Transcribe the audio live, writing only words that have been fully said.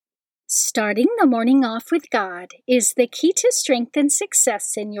Starting the morning off with God is the key to strength and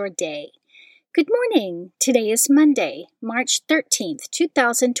success in your day. Good morning. Today is Monday, March 13th,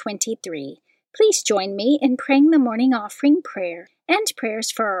 2023. Please join me in praying the morning offering prayer and prayers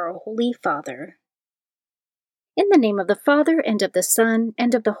for our Holy Father. In the name of the Father, and of the Son,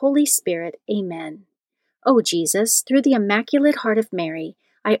 and of the Holy Spirit, Amen. O Jesus, through the Immaculate Heart of Mary,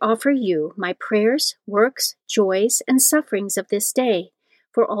 I offer you my prayers, works, joys, and sufferings of this day,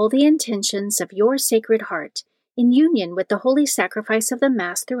 for all the intentions of your Sacred Heart, in union with the holy sacrifice of the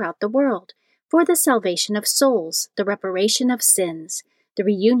Mass throughout the world, for the salvation of souls, the reparation of sins, the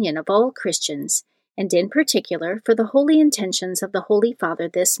reunion of all Christians, and in particular for the holy intentions of the Holy Father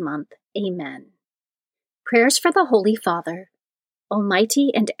this month. Amen. Prayers for the Holy Father.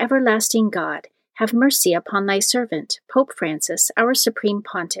 Almighty and everlasting God, have mercy upon thy servant, Pope Francis, our Supreme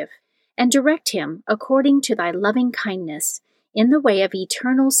Pontiff, and direct him, according to thy loving kindness, in the way of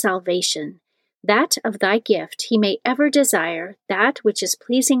eternal salvation, that of thy gift he may ever desire that which is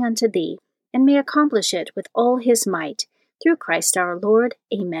pleasing unto thee, and may accomplish it with all his might, through Christ our Lord.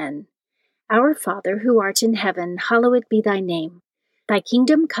 Amen. Our Father, who art in heaven, hallowed be thy name. Thy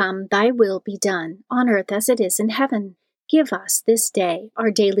kingdom come, thy will be done, on earth as it is in heaven. Give us this day our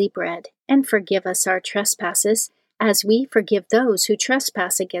daily bread, and forgive us our trespasses, as we forgive those who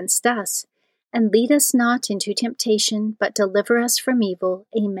trespass against us. And lead us not into temptation, but deliver us from evil.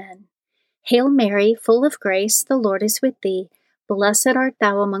 Amen. Hail Mary, full of grace, the Lord is with thee. Blessed art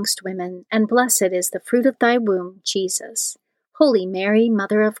thou amongst women, and blessed is the fruit of thy womb, Jesus. Holy Mary,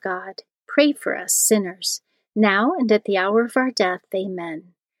 Mother of God, pray for us sinners, now and at the hour of our death.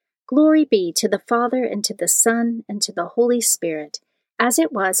 Amen. Glory be to the Father, and to the Son, and to the Holy Spirit, as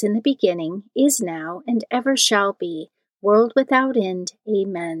it was in the beginning, is now, and ever shall be, world without end.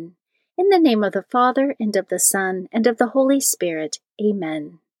 Amen. In the name of the Father, and of the Son, and of the Holy Spirit.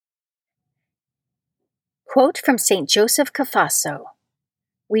 Amen. Quote from St. Joseph Cafasso: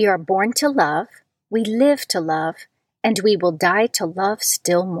 We are born to love, we live to love, and we will die to love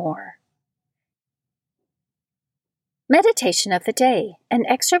still more. Meditation of the Day, an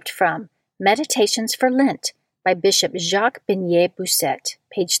excerpt from Meditations for Lent by Bishop Jacques Beignet-Bousset,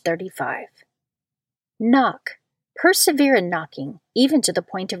 page 35. Knock. Persevere in knocking, even to the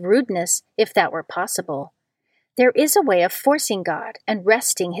point of rudeness, if that were possible. There is a way of forcing God and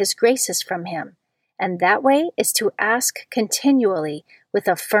wresting His graces from Him, and that way is to ask continually with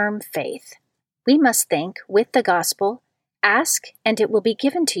a firm faith. We must think with the Gospel, ask and it will be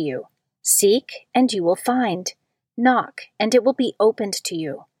given to you. Seek and you will find. Knock and it will be opened to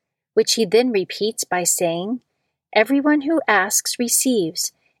you, which he then repeats by saying, Everyone who asks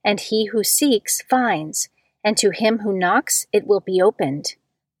receives, and he who seeks finds, and to him who knocks it will be opened.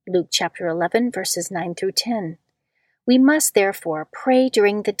 Luke chapter 11, verses 9 through 10. We must therefore pray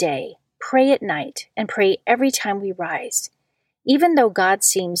during the day, pray at night, and pray every time we rise. Even though God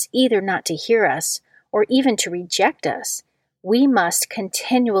seems either not to hear us or even to reject us, we must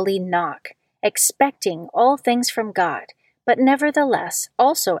continually knock, expecting all things from God, but nevertheless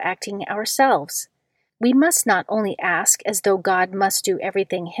also acting ourselves. We must not only ask as though God must do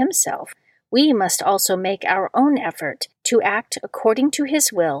everything himself, we must also make our own effort to act according to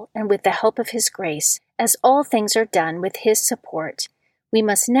his will and with the help of his grace, as all things are done with his support. We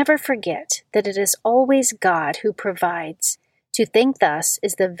must never forget that it is always God who provides. To think thus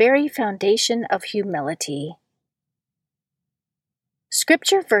is the very foundation of humility.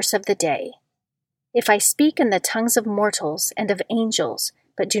 Scripture verse of the day. If I speak in the tongues of mortals and of angels,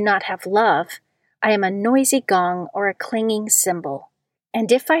 but do not have love, I am a noisy gong or a clanging cymbal. And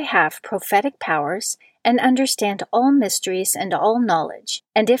if I have prophetic powers, and understand all mysteries and all knowledge,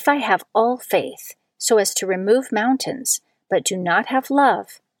 and if I have all faith, so as to remove mountains, but do not have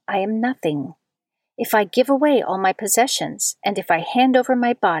love, I am nothing. If I give away all my possessions, and if I hand over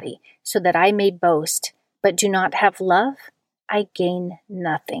my body, so that I may boast, but do not have love, I gain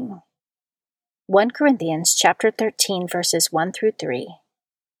nothing. 1 Corinthians chapter 13, verses 1 through 3.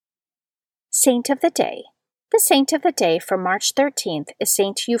 Saint of the Day. The saint of the day for March 13th is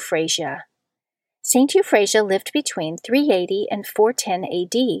Saint Euphrasia. Saint Euphrasia lived between 380 and 410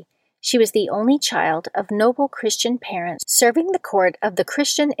 AD. She was the only child of noble Christian parents serving the court of the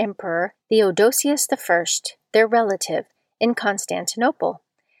Christian emperor Theodosius I, their relative, in Constantinople.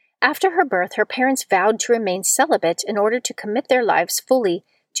 After her birth, her parents vowed to remain celibate in order to commit their lives fully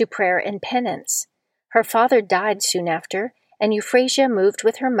to prayer and penance. Her father died soon after, and Euphrasia moved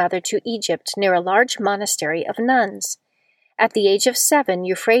with her mother to Egypt near a large monastery of nuns. At the age of 7,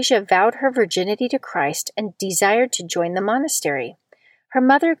 Euphrasia vowed her virginity to Christ and desired to join the monastery. Her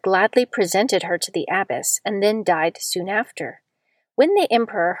mother gladly presented her to the abbess and then died soon after. When the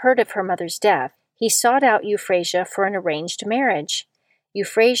emperor heard of her mother's death, he sought out Euphrasia for an arranged marriage.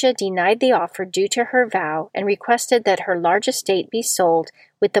 Euphrasia denied the offer due to her vow and requested that her large estate be sold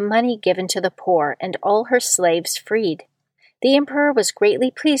with the money given to the poor and all her slaves freed. The emperor was greatly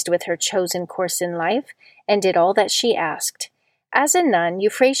pleased with her chosen course in life and did all that she asked. As a nun,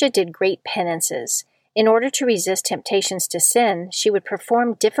 Euphrasia did great penances. In order to resist temptations to sin, she would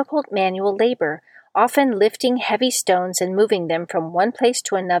perform difficult manual labor, often lifting heavy stones and moving them from one place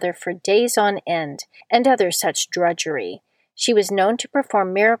to another for days on end, and other such drudgery. She was known to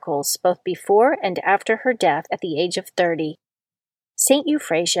perform miracles both before and after her death at the age of 30. Saint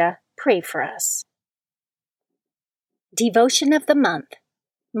Euphrasia, pray for us. Devotion of the Month.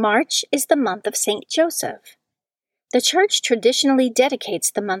 March is the month of Saint Joseph. The Church traditionally dedicates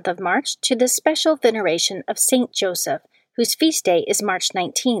the month of March to the special veneration of Saint Joseph, whose feast day is March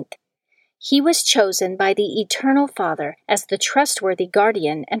 19th. He was chosen by the Eternal Father as the trustworthy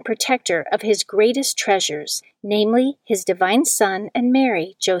guardian and protector of his greatest treasures, namely his divine Son and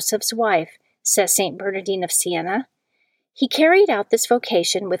Mary, Joseph's wife, says St. Bernardine of Siena. He carried out this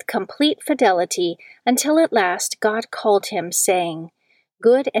vocation with complete fidelity until at last God called him, saying,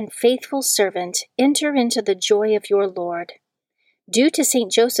 "Good and faithful servant, enter into the joy of your Lord." Due to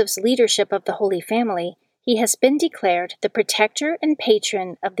St. Joseph's leadership of the Holy Family, he has been declared the protector and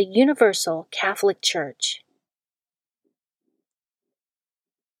patron of the Universal Catholic Church.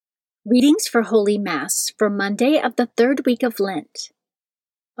 Readings for Holy Mass for Monday of the third week of Lent.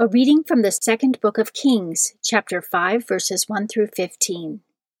 A reading from the second book of Kings, chapter 5, verses 1 through 15.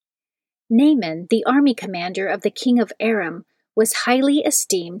 Naaman, the army commander of the king of Aram, was highly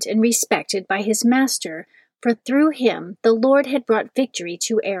esteemed and respected by his master, for through him the Lord had brought victory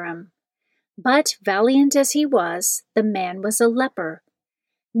to Aram. But, valiant as he was, the man was a leper.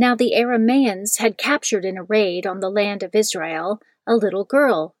 Now the Arameans had captured in a raid on the land of Israel a little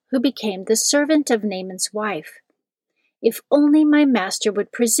girl who became the servant of Naaman's wife. If only my master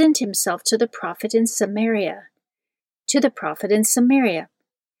would present himself to the prophet in Samaria. To the prophet in Samaria.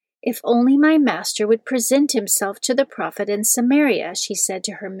 If only my master would present himself to the prophet in Samaria, she said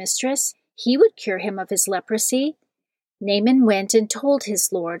to her mistress, he would cure him of his leprosy. Naaman went and told his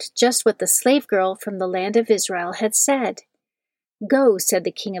lord just what the slave girl from the land of Israel had said. Go, said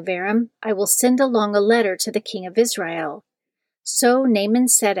the king of Aram, I will send along a letter to the king of Israel. So Naaman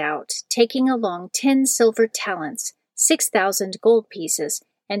set out, taking along 10 silver talents, 6,000 gold pieces,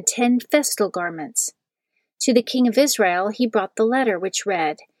 and 10 festal garments. To the king of Israel he brought the letter, which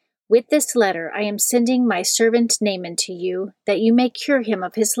read, With this letter I am sending my servant Naaman to you, that you may cure him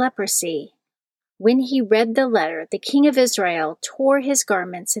of his leprosy. When he read the letter, the king of Israel tore his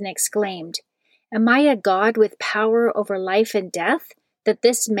garments and exclaimed, Am I a God with power over life and death, that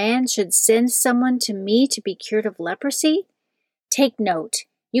this man should send someone to me to be cured of leprosy? Take note,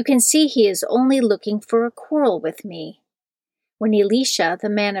 you can see he is only looking for a quarrel with me. When Elisha, the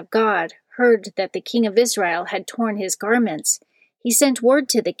man of God, heard that the king of Israel had torn his garments, he sent word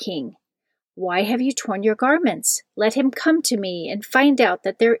to the king, Why have you torn your garments? Let him come to me and find out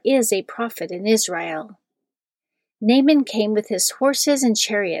that there is a prophet in Israel. Naaman came with his horses and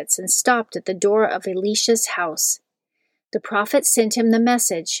chariots and stopped at the door of Elisha's house. The prophet sent him the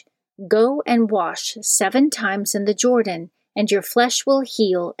message, Go and wash 7 times in the Jordan, and your flesh will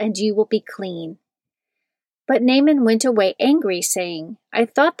heal, and you will be clean. But Naaman went away angry, saying, I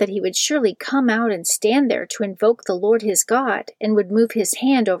thought that he would surely come out and stand there to invoke the Lord his God, and would move his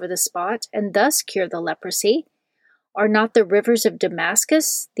hand over the spot, and thus cure the leprosy. Are not the rivers of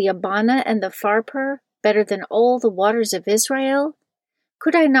Damascus, the Abana and the Pharpar, better than all the waters of Israel?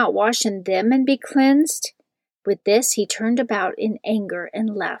 Could I not wash in them and be cleansed? With this he turned about in anger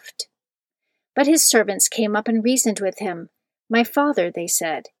and left. But his servants came up and reasoned with him. My father, they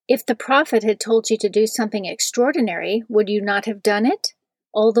said, if the prophet had told you to do something extraordinary, would you not have done it?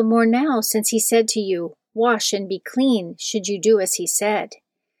 All the more now, since he said to you, Wash and be clean, should you do as he said.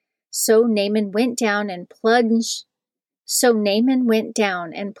 So Naaman went down and plunged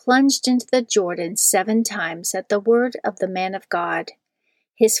into the Jordan 7 times at the word of the man of God.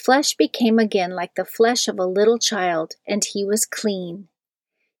 His flesh became again like the flesh of a little child, and he was clean.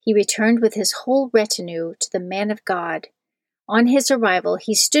 He returned with his whole retinue to the man of God. On his arrival,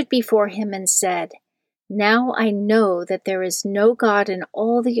 he stood before him and said, Now I know that there is no God in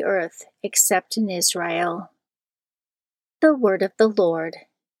all the earth except in Israel. The word of the Lord.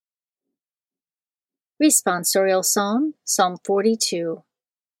 Responsorial Psalm, Psalm 42.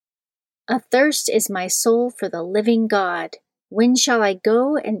 Athirst is my soul for the living God. When shall I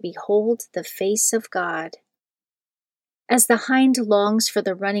go and behold the face of God? As the hind longs for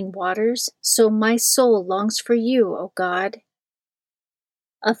the running waters, so my soul longs for you, O God.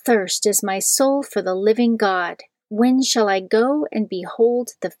 Athirst is my soul for the living God. When shall I go and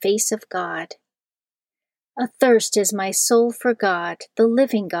behold the face of God? Athirst is my soul for God, the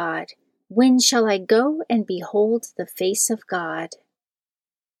living God. When shall I go and behold the face of God?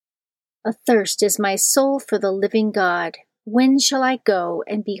 Athirst is my soul for the living God. When shall I go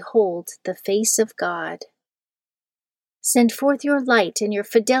and behold the face of God? Send forth your light and your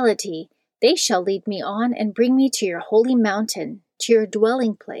fidelity. They shall lead me on and bring me to your holy mountain, to your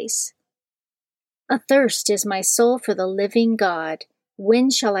dwelling place. Athirst is my soul for the living God.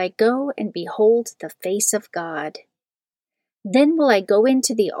 When shall I go and behold the face of God? Then will I go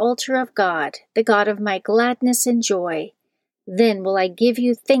into the altar of God, the God of my gladness and joy. Then will I give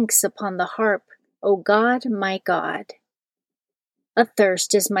you thanks upon the harp, O God, my God.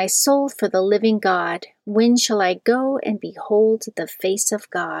 Athirst is my soul for the living God. When shall I go and behold the face of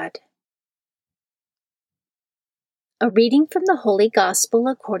God? A reading from the Holy Gospel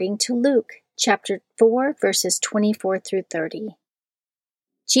according to Luke, chapter 4, verses 24 through 30.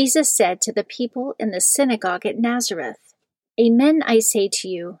 Jesus said to the people in the synagogue at Nazareth, Amen, I say to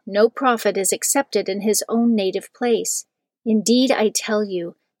you, no prophet is accepted in his own native place. Indeed, I tell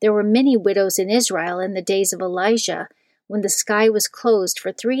you, there were many widows in Israel in the days of Elijah, when the sky was closed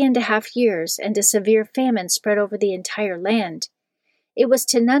for 3.5 years and a severe famine spread over the entire land. It was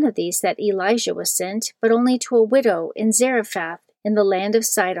to none of these that Elijah was sent, but only to a widow in Zarephath in the land of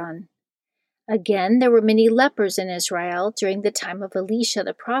Sidon. Again, there were many lepers in Israel during the time of Elisha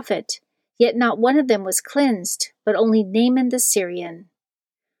the prophet, yet not one of them was cleansed, but only Naaman the Syrian.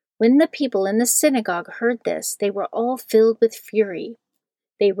 When the people in the synagogue heard this, they were all filled with fury.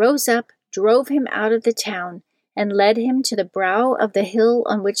 They rose up, drove him out of the town, and led him to the brow of the hill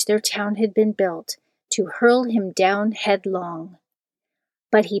on which their town had been built, to hurl him down headlong.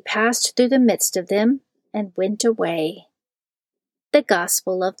 But he passed through the midst of them and went away. The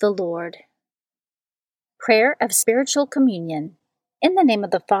Gospel of the Lord. Prayer of Spiritual Communion. In the name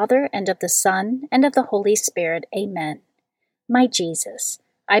of the Father, and of the Son, and of the Holy Spirit. Amen. My Jesus,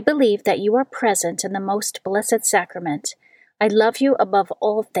 I believe that you are present in the most blessed sacrament. I love you above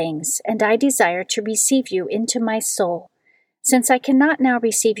all things, and I desire to receive you into my soul. Since I cannot now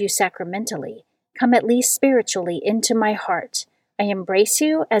receive you sacramentally, come at least spiritually into my heart. I embrace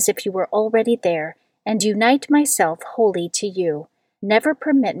you as if you were already there, and unite myself wholly to you. Never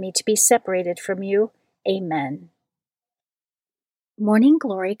permit me to be separated from you. Amen. Morning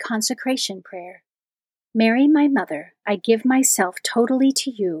Glory Consecration Prayer. Mary, my Mother, I give myself totally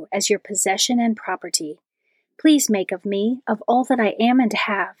to you as your possession and property. Please make of me, of all that I am and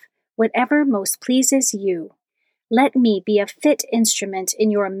have, whatever most pleases you. Let me be a fit instrument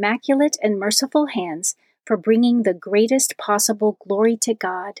in your immaculate and merciful hands for bringing the greatest possible glory to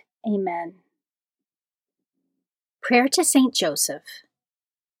God. Amen. Prayer to Saint Joseph.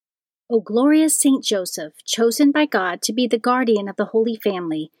 O glorious Saint Joseph, chosen by God to be the guardian of the Holy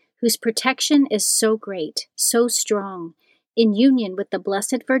Family, whose protection is so great, so strong, in union with the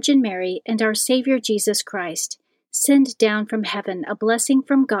Blessed Virgin Mary and our Savior Jesus Christ, send down from heaven a blessing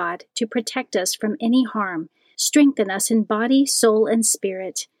from God to protect us from any harm, strengthen us in body, soul, and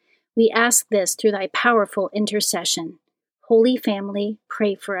spirit. We ask this through thy powerful intercession. Holy Family,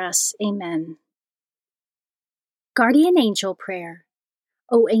 pray for us. Amen. Guardian Angel Prayer.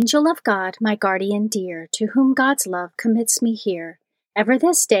 O angel of God, my guardian dear, to whom God's love commits me here, ever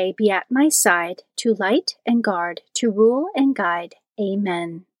this day be at my side, to light and guard, to rule and guide.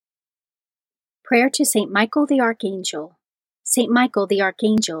 Amen. Prayer to Saint Michael the Archangel. Saint Michael the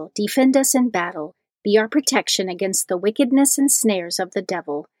Archangel, defend us in battle, be our protection against the wickedness and snares of the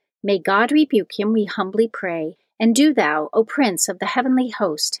devil. May God rebuke him, we humbly pray, and do thou, O Prince of the heavenly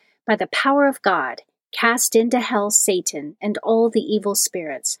host, by the power of God, cast into hell Satan and all the evil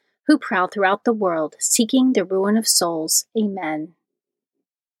spirits who prowl throughout the world, seeking the ruin of souls. Amen.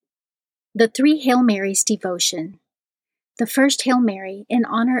 The Three Hail Marys Devotion. The first Hail Mary, in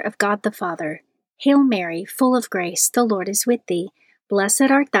honor of God the Father. Hail Mary, full of grace, the Lord is with thee. Blessed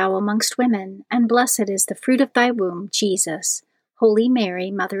art thou amongst women, and blessed is the fruit of thy womb, Jesus. Holy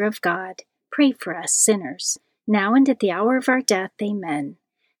Mary, Mother of God, pray for us sinners, now and at the hour of our death. Amen.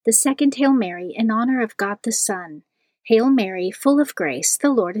 The second Hail Mary, in honor of God the Son. Hail Mary, full of grace,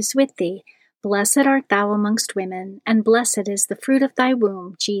 the Lord is with thee. Blessed art thou amongst women, and blessed is the fruit of thy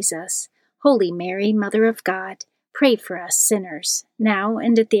womb, Jesus. Holy Mary, Mother of God, pray for us sinners, now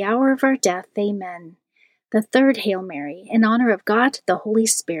and at the hour of our death. Amen. The third Hail Mary, in honor of God the Holy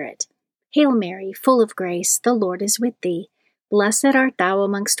Spirit. Hail Mary, full of grace, the Lord is with thee. Blessed art thou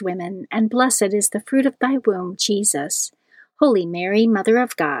amongst women, and blessed is the fruit of thy womb, Jesus. Holy Mary, Mother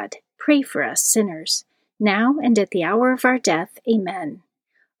of God, pray for us sinners, now and at the hour of our death. Amen.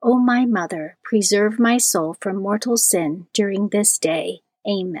 O my Mother, preserve my soul from mortal sin during this day.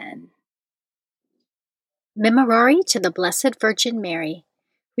 Amen. Memorare to the Blessed Virgin Mary.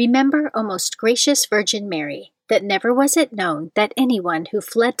 Remember, O most gracious Virgin Mary, that never was it known that anyone who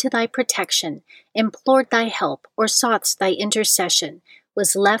fled to thy protection, implored thy help, or sought thy intercession,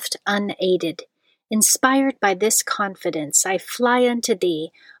 was left unaided. Inspired by this confidence, I fly unto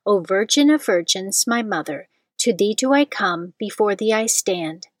thee, O Virgin of Virgins, my Mother. To thee do I come, before thee I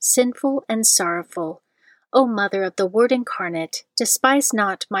stand, sinful and sorrowful. O Mother of the Word incarnate, despise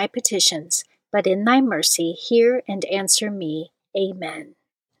not my petitions, but in thy mercy hear and answer me. Amen.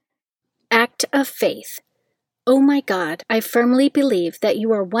 Act of Faith. O my God, I firmly believe that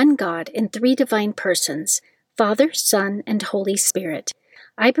you are one God in three divine persons, Father, Son, and Holy Spirit.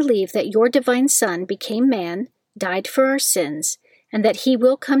 I believe that your divine Son became man, died for our sins, and that he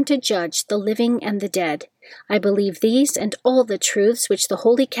will come to judge the living and the dead. I believe these and all the truths which the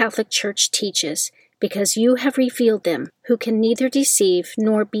Holy Catholic Church teaches, because you have revealed them, who can neither deceive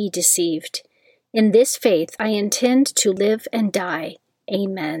nor be deceived. In this faith I intend to live and die.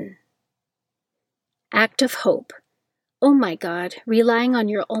 Amen. Act of Hope. O my God, relying on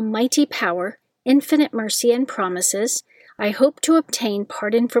your almighty power, infinite mercy, and promises, I hope to obtain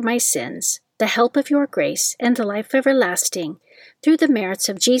pardon for my sins, the help of your grace, and the life everlasting, through the merits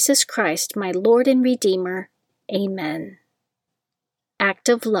of Jesus Christ, my Lord and Redeemer. Amen. Act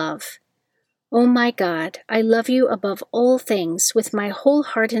of Love. O my God, I love you above all things with my whole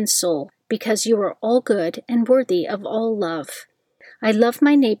heart and soul, because you are all good and worthy of all love. I love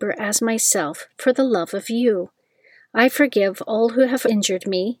my neighbor as myself for the love of you. I forgive all who have injured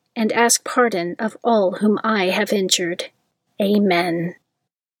me, and ask pardon of all whom I have injured. Amen.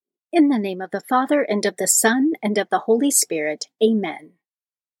 In the name of the Father, and of the Son, and of the Holy Spirit. Amen.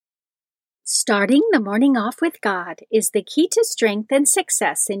 Starting the morning off with God is the key to strength and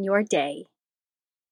success in your day.